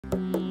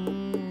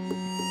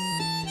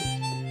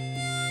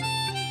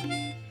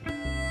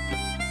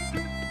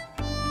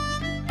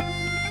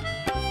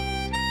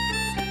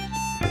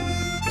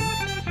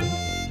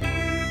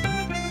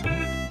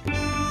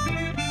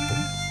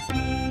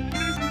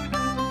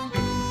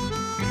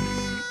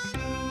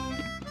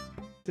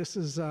This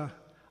is a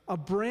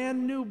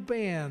brand new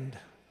band,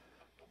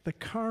 the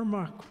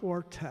Carma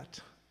Quartet.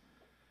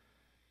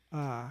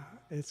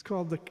 It's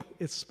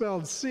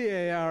spelled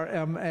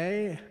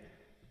C-A-R-M-A,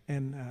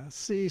 and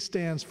C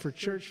stands for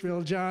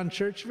Churchville, John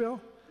Churchville.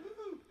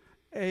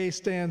 A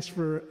stands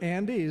for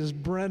Andes,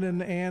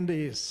 Brennan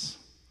Andes.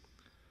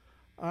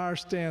 R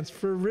stands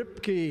for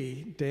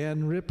Ripke,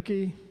 Dan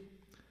Ripke.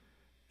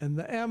 And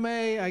the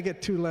M-A, I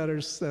get 2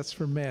 letters, that's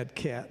for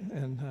Madcat.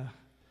 And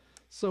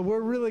so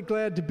we're really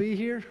glad to be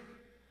here.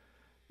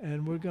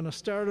 And we're going to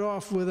start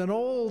off with an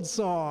old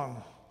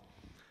song.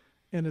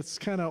 And it's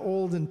kind of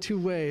old in 2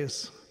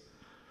 ways.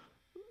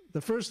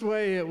 The first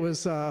way, it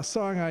was a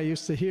song I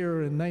used to hear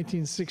in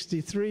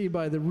 1963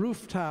 by the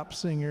Rooftop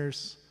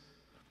Singers.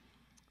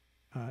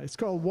 It's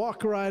called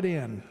Walk Right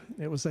In.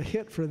 It was a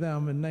hit for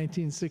them in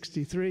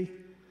 1963.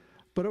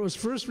 But it was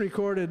first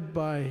recorded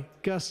by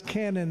Gus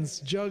Cannon's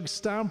Jug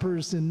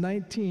Stompers in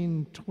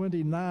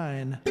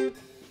 1929.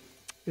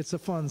 It's a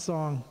fun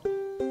song.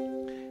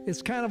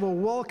 It's kind of a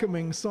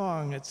welcoming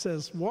song. It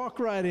says, walk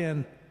right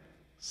in,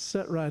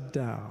 sit right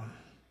down.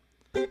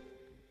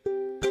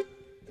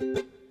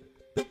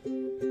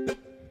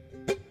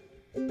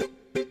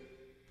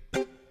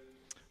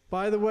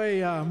 By the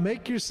way,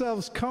 make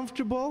yourselves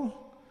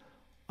comfortable.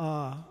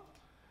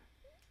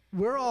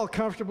 We're all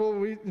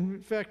comfortable.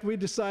 In fact, we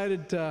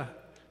decided,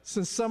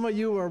 since some of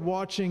you are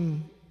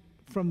watching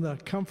from the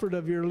comfort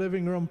of your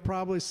living room,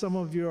 probably some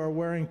of you are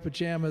wearing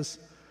pajamas.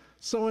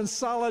 So in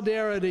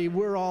solidarity,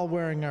 we're all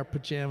wearing our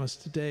pajamas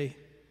today.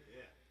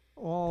 Yeah.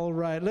 All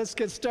right, let's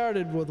get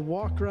started with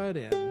Walk Right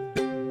In.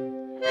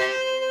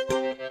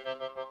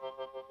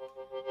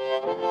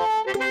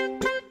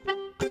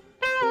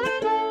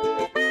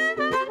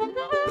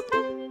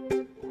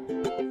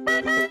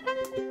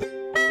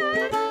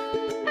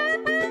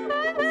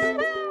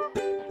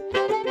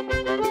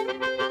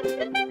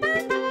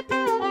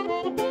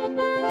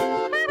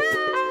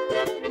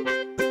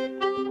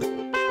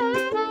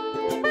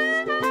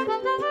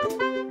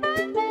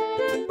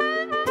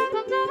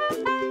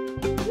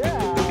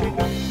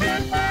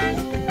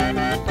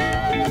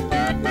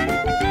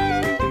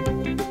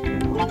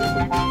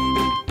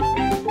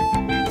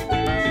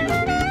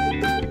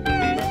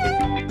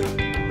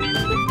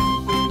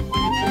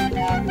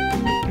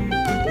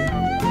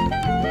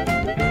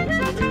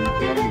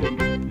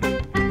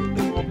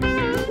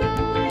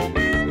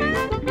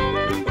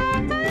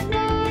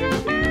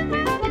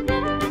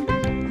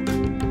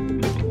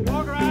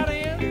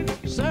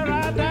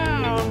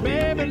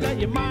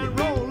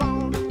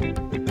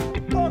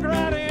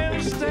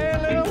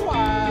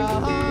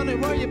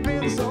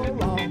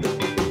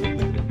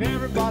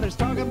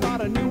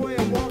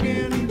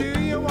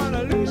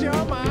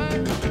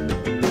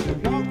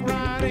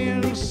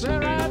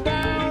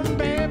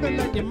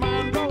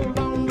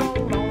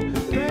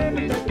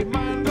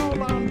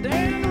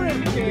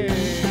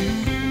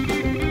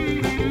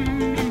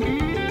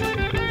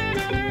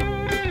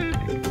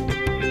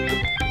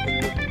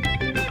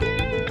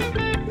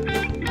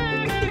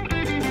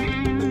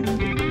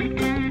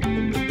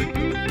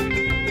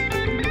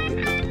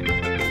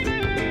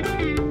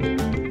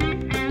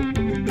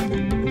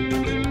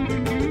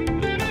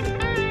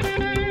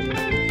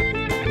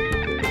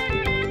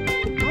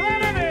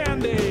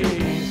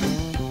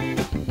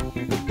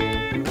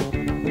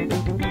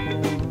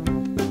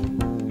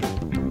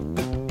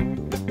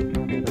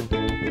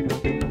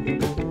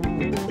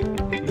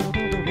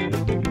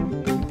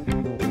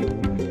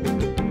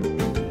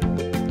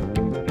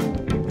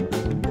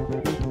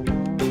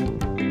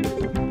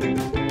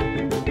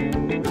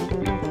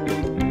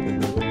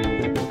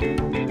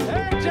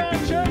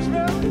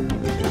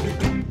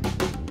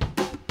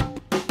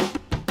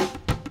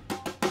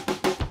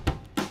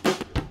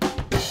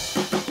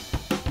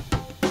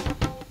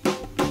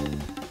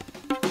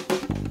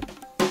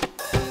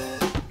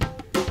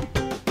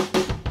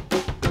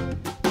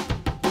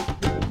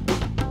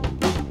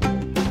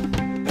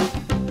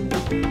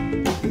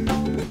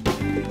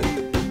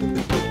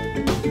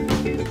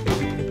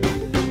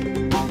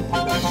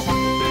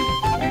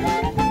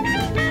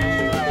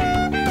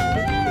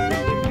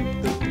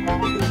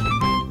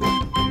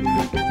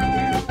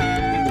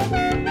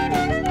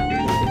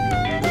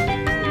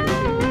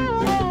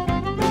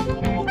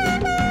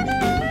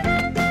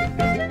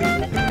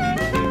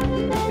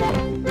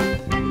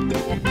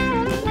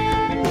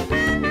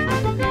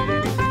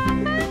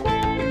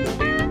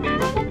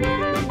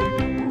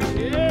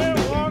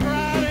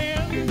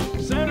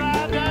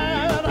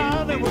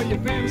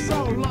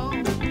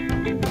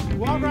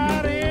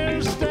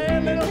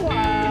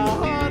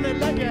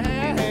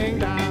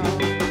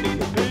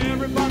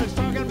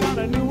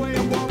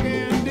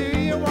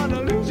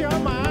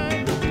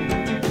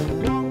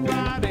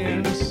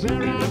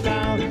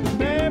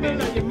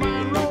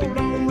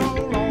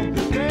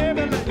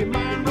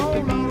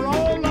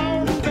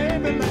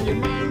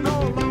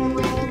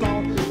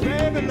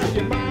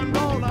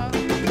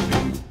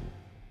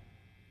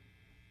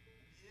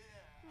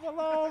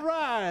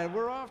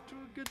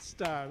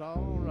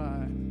 All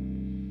right.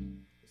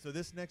 So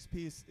this next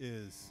piece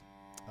is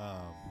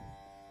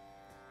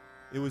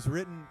It was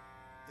written,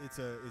 it's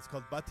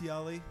called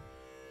Batiali,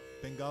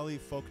 Bengali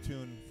folk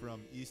tune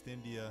from East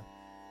India.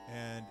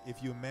 And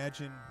if you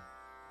imagine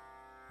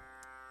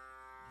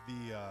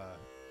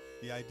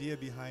the idea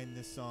behind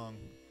this song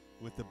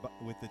with the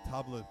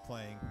tabla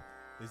playing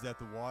is that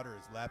the water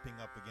is lapping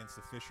up against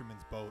the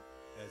fisherman's boat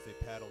as they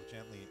paddle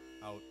gently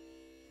out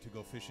to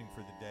go fishing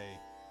for the day.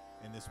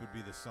 And this would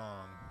be the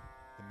song,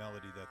 the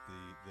melody that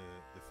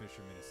the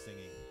fisherman is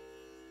singing.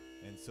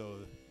 And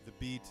so the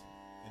beat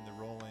and the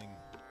rolling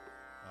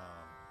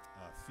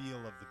feel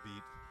of the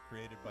beat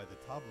created by the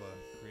tabla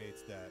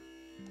creates that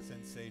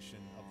sensation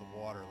of the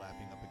water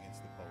lapping up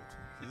against the boat.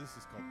 So this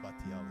is called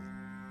Batiali.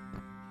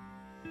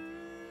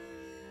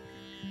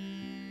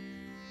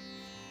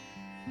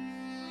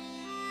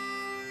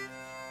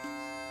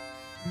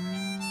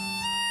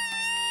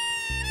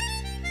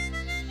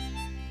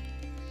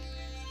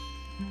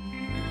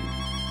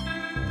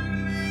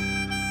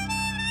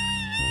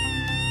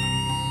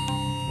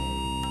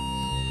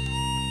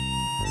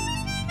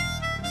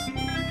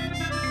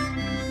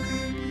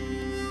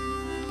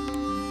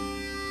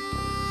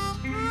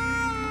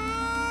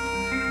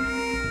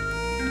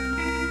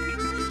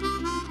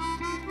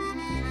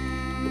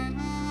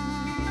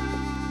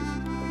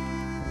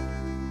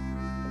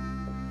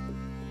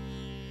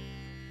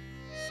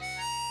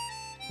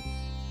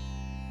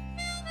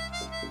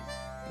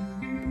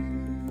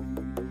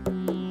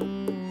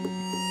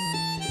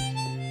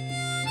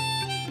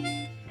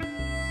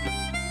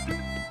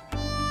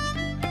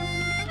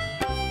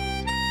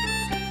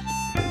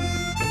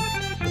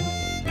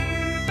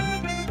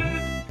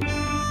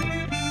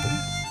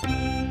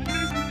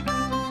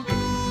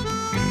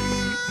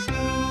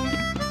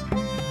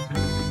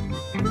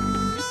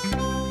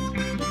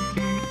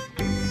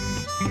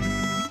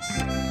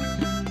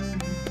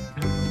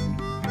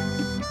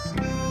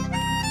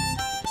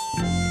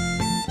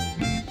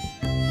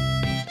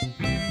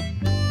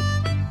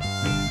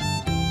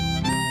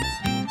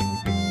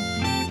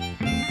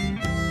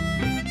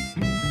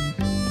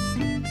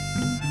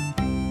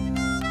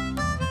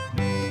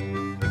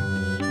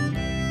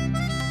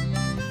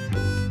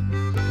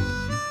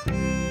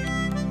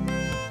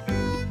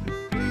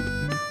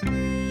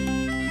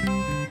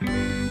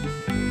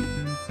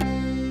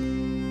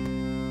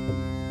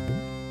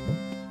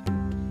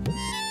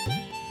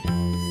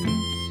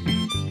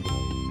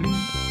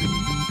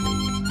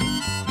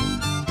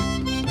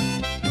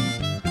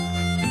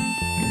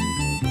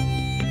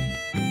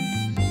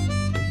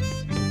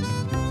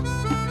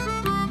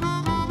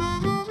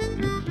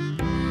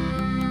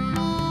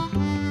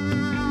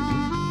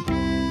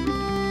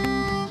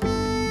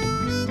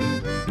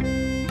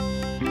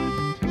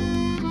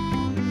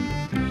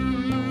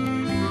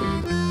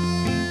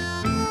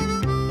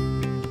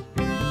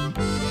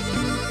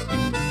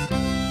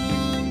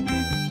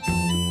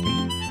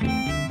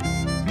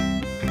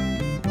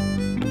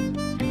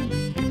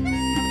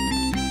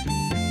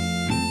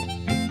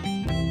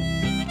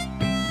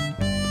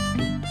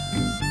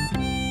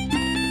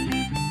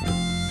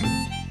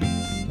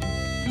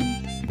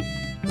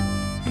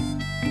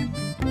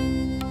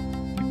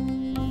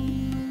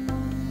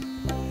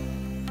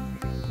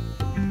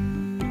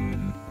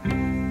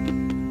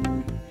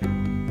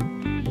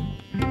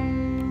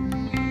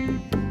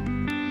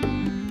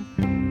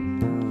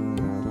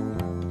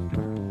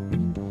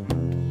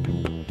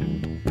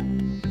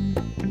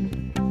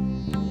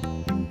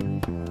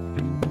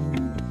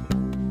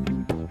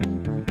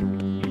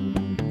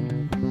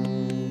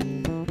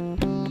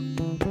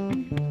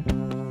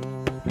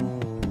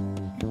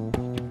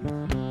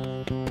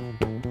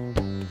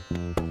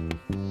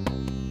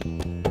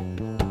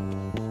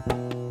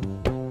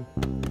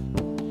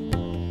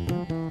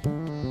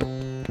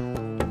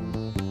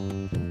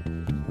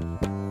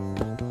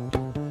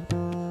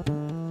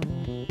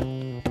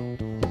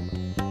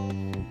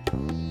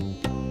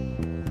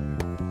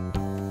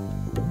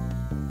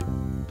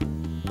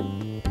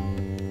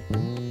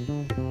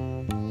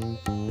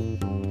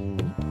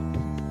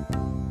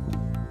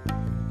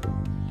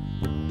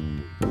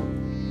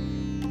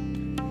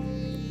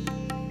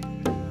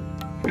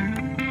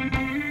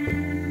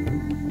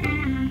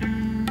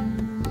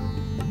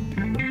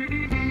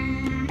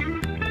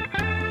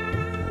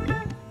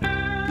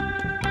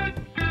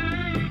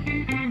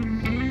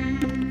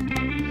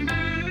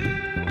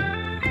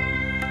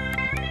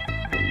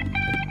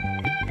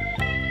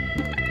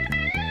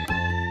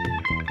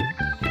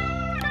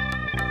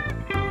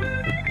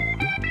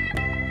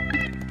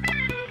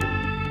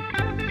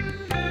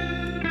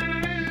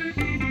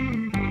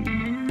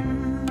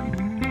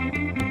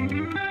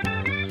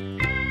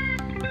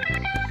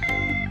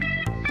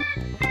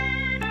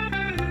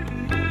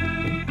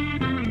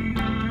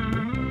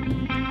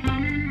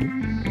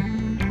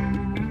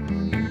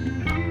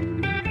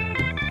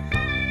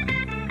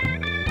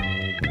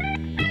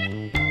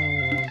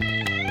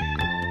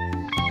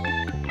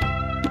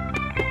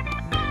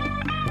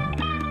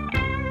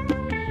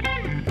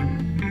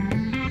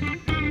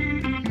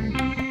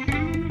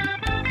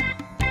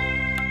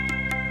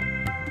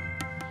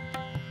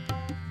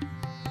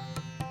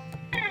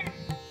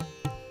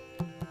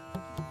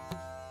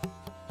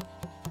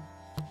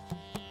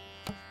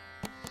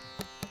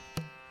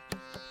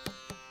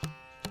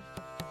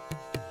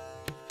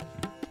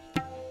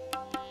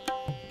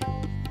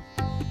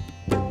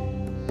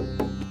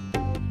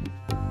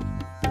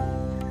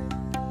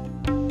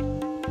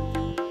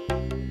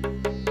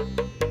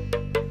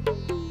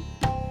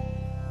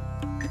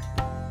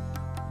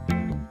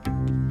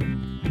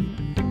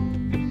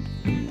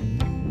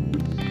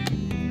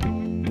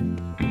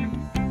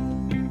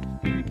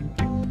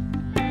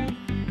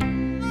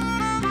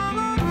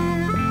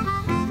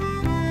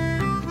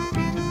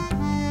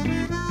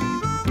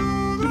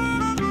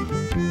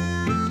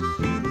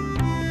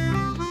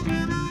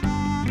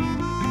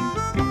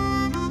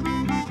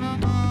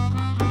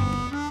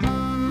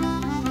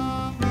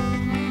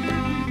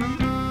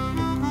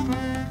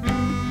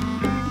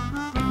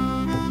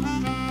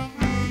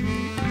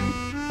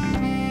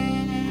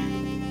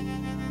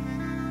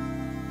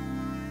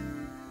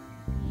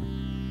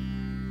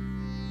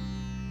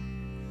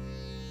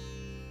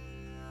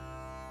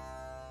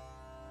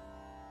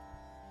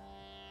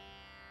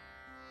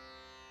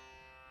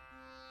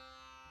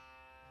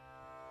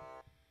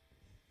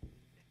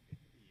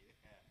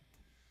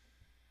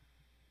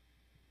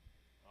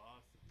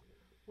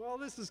 Well,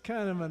 this is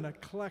kind of an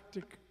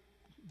eclectic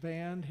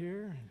band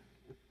here.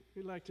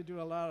 We like to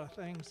do a lot of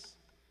things.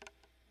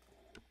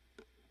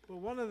 But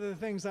one of the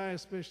things I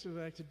especially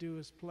like to do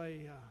is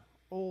play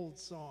old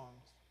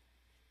songs.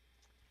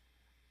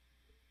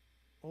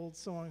 Old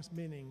songs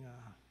meaning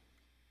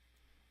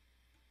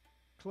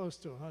close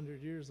to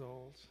 100 years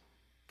old.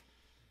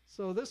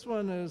 So this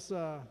one is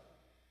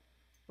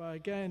by a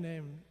guy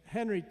named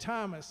Henry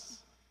Thomas.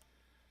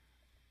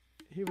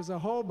 He was a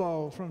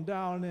hobo from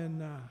down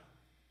in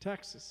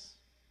Texas,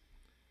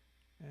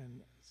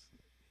 and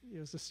he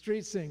was a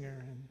street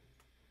singer.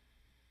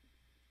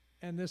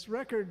 And this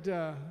record,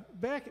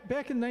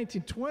 back in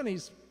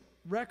 1920s,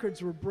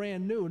 records were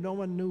brand new. No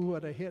one knew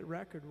what a hit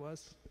record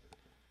was.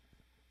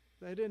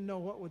 They didn't know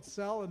what would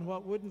sell and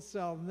what wouldn't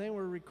sell, and they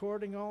were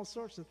recording all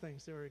sorts of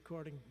things. They were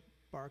recording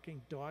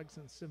barking dogs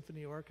and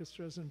symphony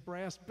orchestras and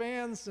brass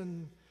bands,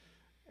 and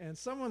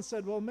someone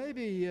said, well,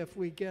 maybe if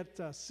we get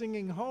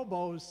singing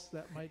hobos,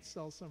 that might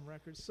sell some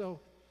records.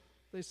 So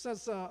they sent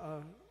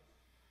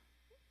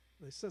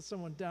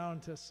someone down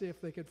to see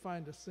if they could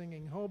find a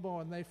singing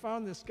hobo, and they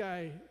found this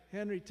guy,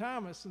 Henry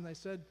Thomas, and they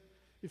said,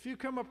 if you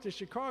come up to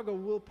Chicago,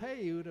 we'll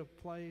pay you to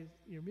play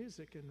your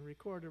music and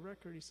record a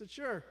record. He said,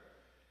 sure.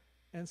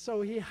 And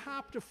so he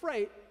hopped a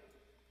freight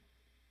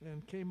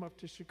and came up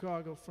to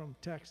Chicago from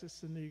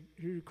Texas, and he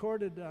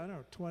recorded, I don't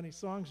know, 20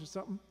 songs or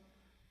something.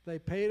 They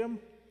paid him.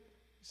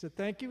 He said,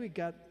 thank you. He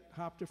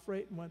hopped a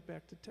freight and went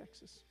back to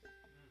Texas.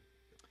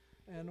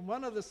 And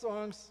one of the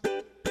songs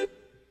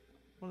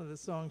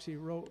he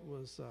wrote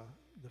was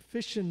the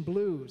Fishin'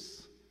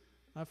 Blues.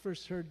 I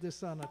first heard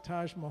this on a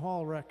Taj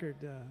Mahal record,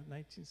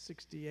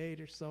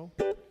 1968 or so.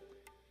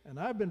 And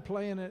I've been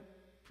playing it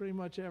pretty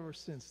much ever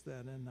since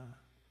then. And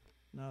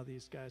now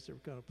these guys are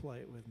going to play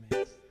it with me.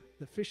 It's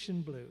the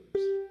Fishin' Blues.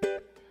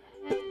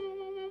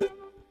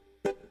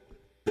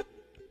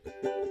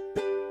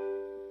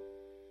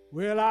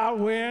 Well, I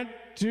went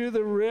to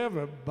the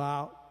river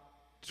about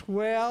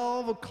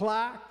 12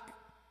 o'clock,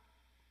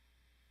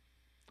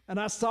 and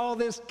I saw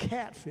this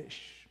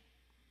catfish.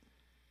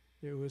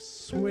 It was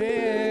swimming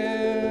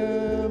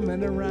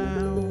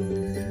around.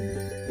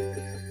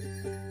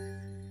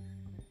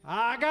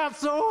 I got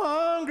so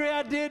hungry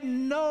I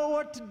didn't know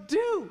what to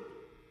do.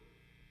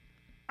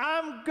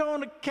 I'm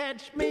gonna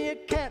catch me a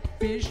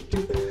catfish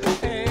too.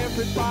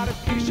 Everybody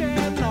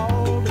fishing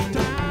all the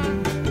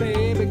time.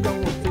 Baby,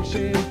 go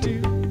fishing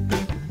too.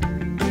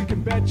 You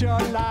can bet your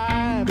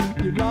life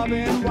your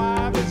loving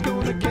wife is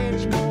gonna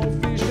catch more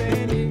fish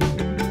than you.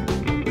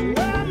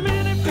 Well,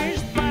 many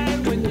fish bite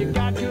when you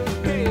got your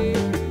bait.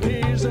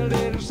 Here's a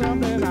little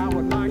something I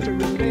would like to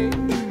relate.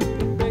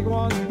 Big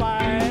ones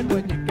bite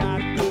when you got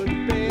good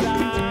bait.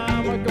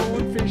 I'm a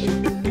going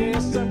fishing.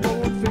 Yes, I'm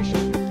going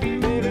fishing.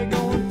 Baby,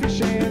 going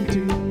fishing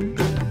too.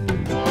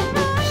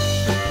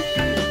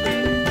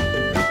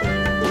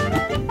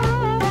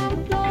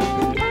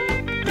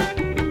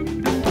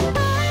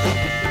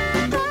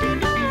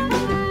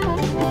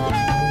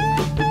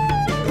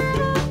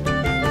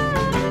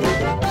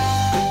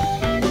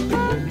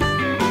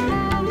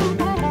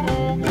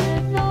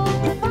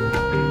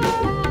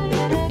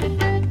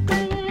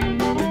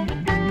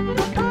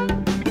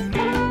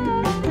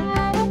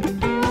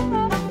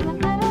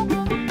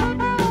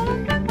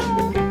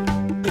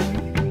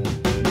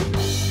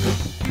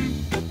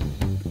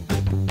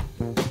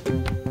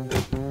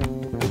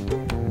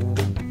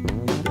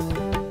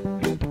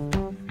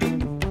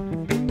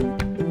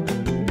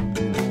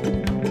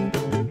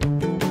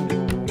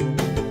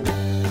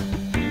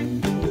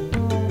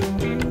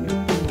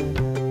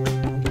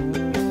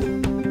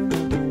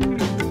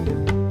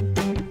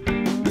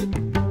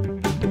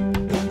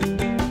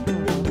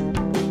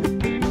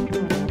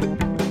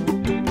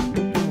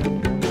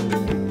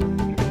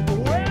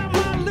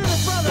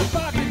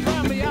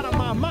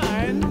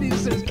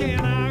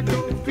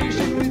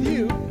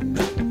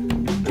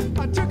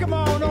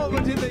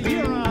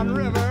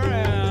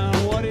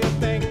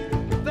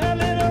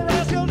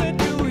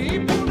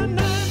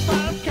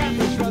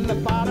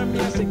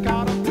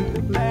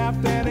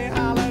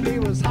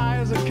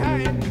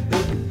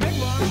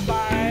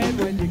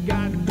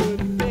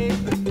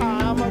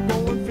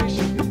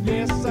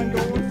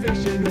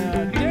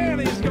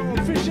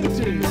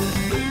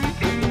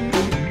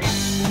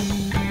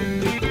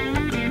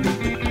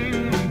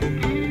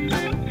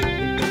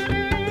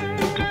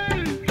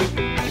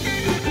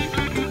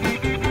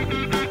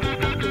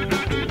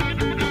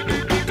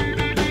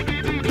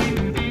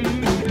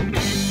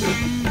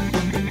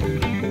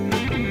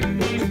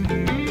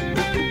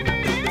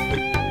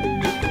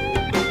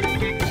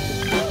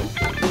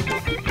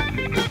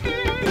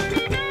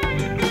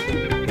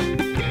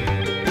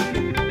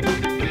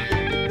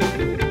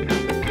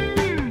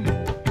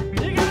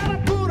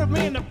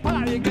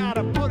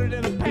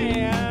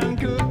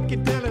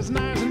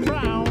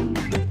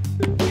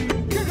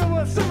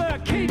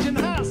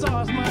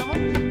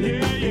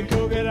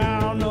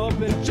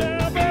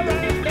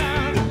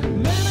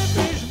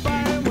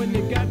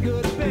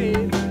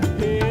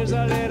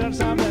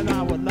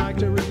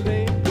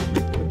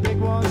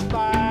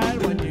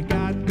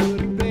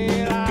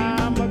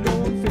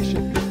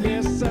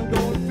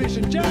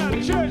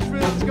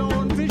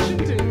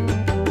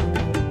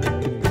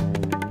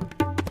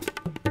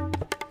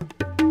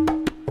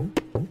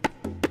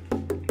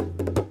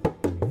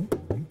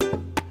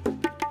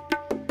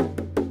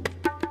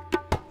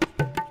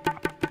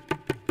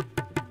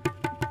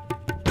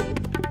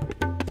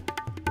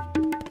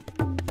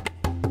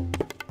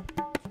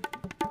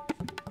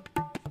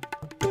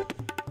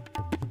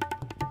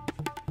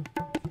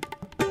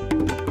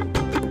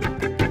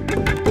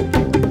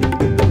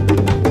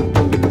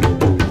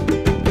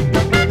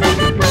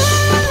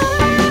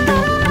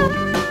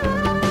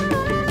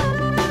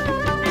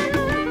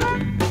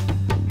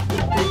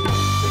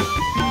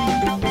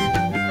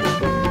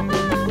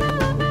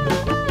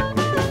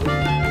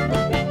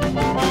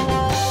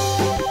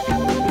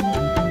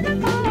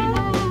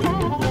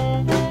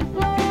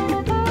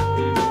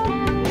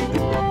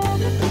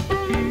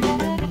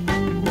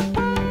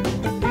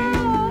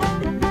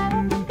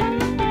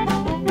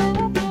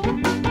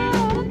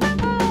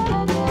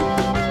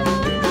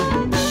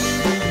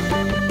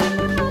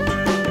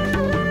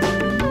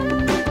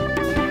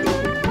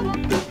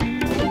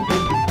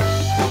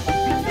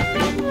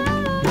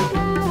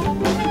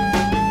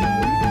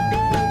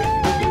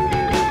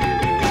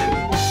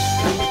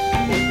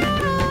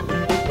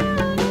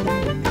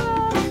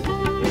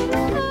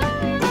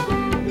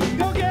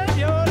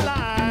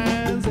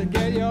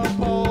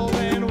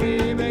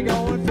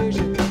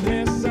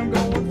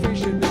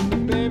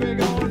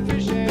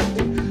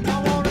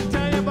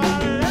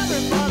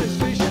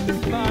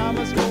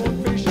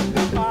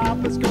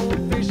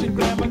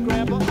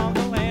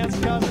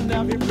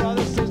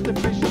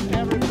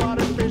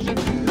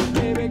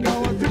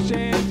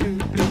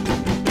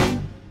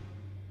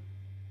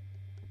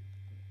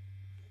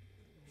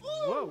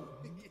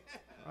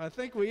 I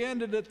think we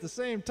ended at the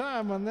same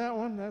time on that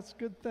one. That's a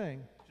good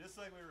thing. Just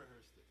like we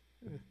rehearsed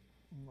it.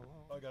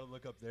 Oh, I got to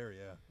look up there,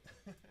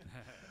 yeah.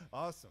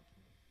 Awesome.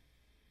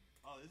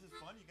 Oh, this is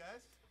fun, you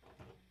guys.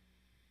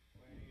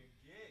 Playing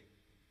a gig.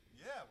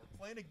 Yeah, we're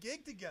playing a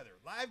gig together.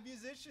 Live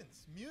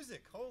musicians,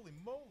 music, holy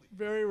moly.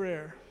 Very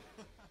rare.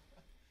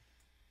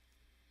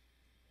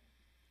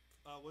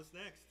 What's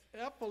next?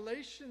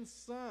 Appalachian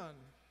Sun.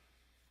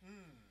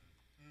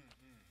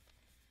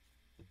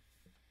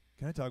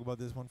 Can I talk about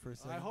this one for a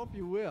second? I hope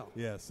you will.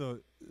 Yeah, so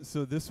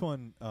this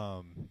one,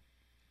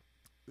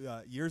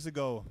 years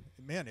ago,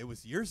 man, it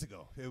was years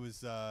ago. It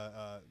was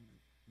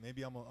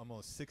maybe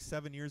almost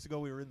 6-7 years ago.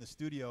 We were in the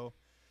studio,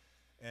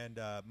 and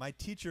my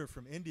teacher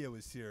from India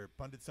was here,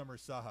 Pandit Samar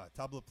Saha,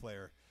 tabla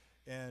player,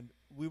 and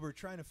we were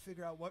trying to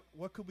figure out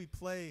what could we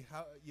play.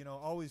 How, you know,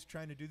 always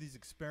trying to do these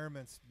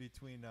experiments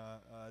between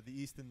the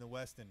East and the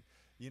West, and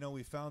you know,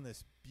 we found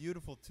this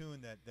beautiful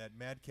tune that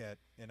Madcat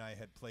and I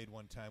had played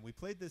one time. We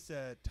played this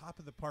at Top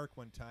of the Park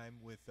one time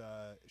with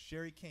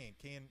Sherry Kane,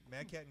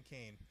 Madcat and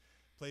Kane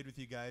played with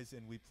you guys,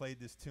 and we played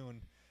this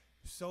tune,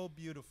 so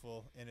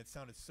beautiful, and it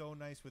sounded so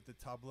nice with the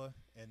tabla.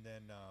 And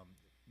then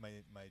my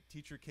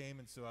teacher came,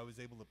 and so I was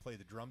able to play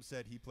the drum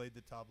set. He played the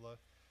tabla,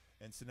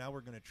 and so now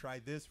we're going to try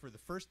this for the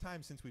first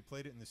time since we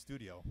played it in the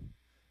studio.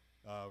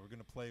 We're going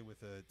to play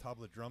with a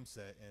tabla drum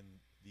set and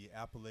the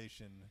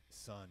Appalachian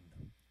Sun.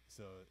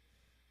 So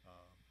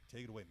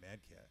take it away,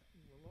 Madcat.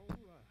 Well, all right.